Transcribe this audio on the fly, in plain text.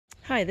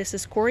Hi, this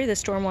is Corey, the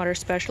Stormwater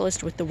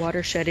Specialist with the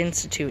Watershed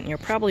Institute, and you're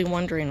probably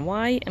wondering,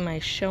 why am I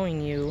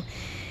showing you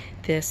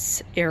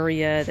this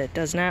area that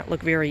does not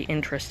look very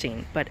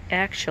interesting, but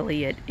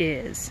actually it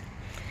is.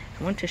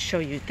 I want to show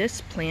you this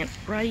plant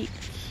right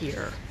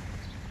here.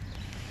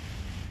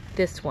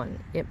 This one,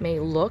 it may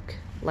look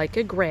like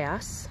a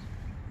grass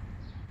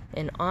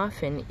and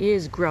often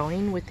is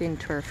growing within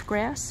turf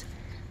grass.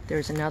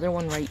 There's another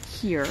one right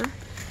here,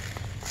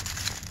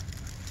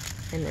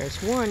 and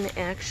there's one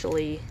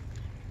actually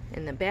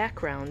in the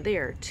background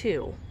there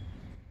too,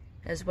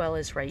 as well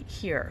as right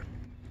here.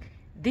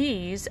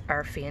 These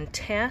are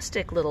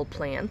fantastic little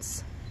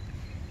plants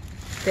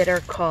that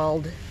are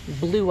called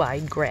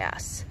blue-eyed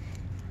grass,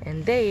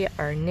 and they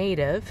are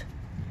native.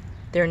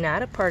 They're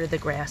not a part of the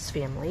grass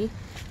family,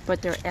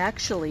 but they're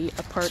actually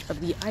a part of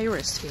the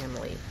iris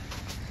family.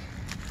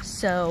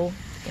 So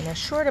in a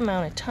short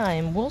amount of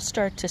time, we'll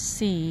start to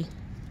see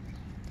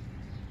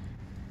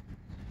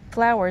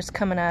flowers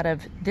coming out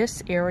of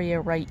this area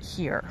right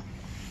here.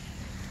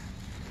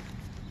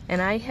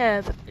 And I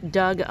have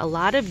dug a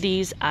lot of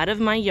these out of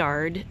my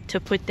yard to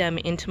put them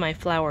into my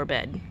flower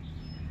bed,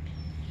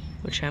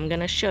 which I'm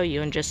going to show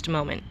you in just a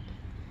moment.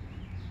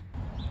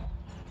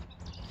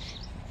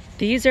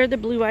 These are the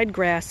blue-eyed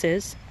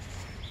grasses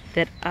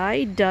that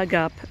I dug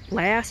up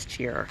last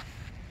year.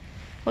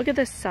 Look at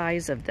the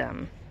size of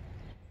them.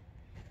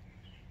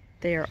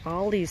 They are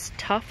all these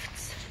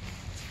tufts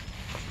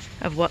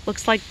of what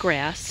looks like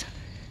grass,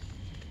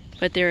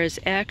 but there is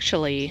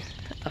actually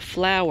a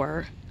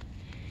flower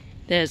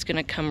that is going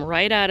to come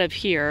right out of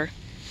here,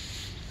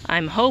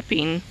 I'm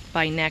hoping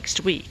by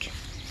next week.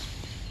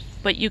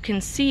 But you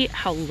can see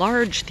how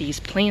large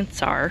these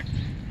plants are.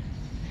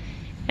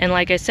 And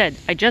like I said,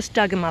 I just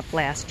dug them up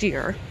last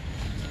year,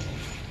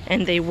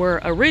 and they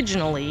were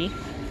originally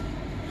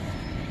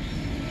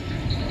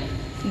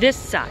this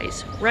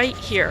size right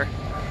here.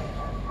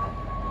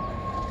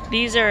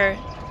 These are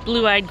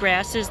blue-eyed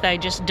grasses that I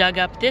just dug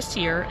up this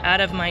year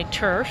out of my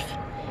turf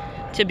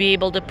to be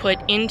able to put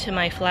into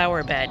my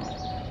flower bed.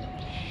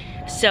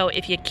 So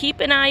if you keep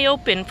an eye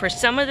open for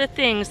some of the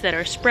things that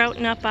are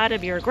sprouting up out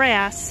of your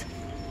grass,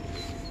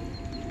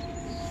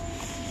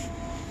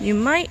 you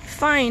might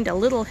find a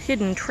little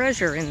hidden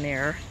treasure in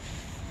there,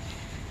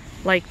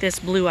 like this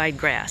blue-eyed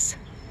grass.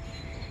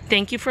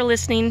 Thank you for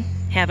listening.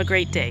 Have a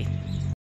great day.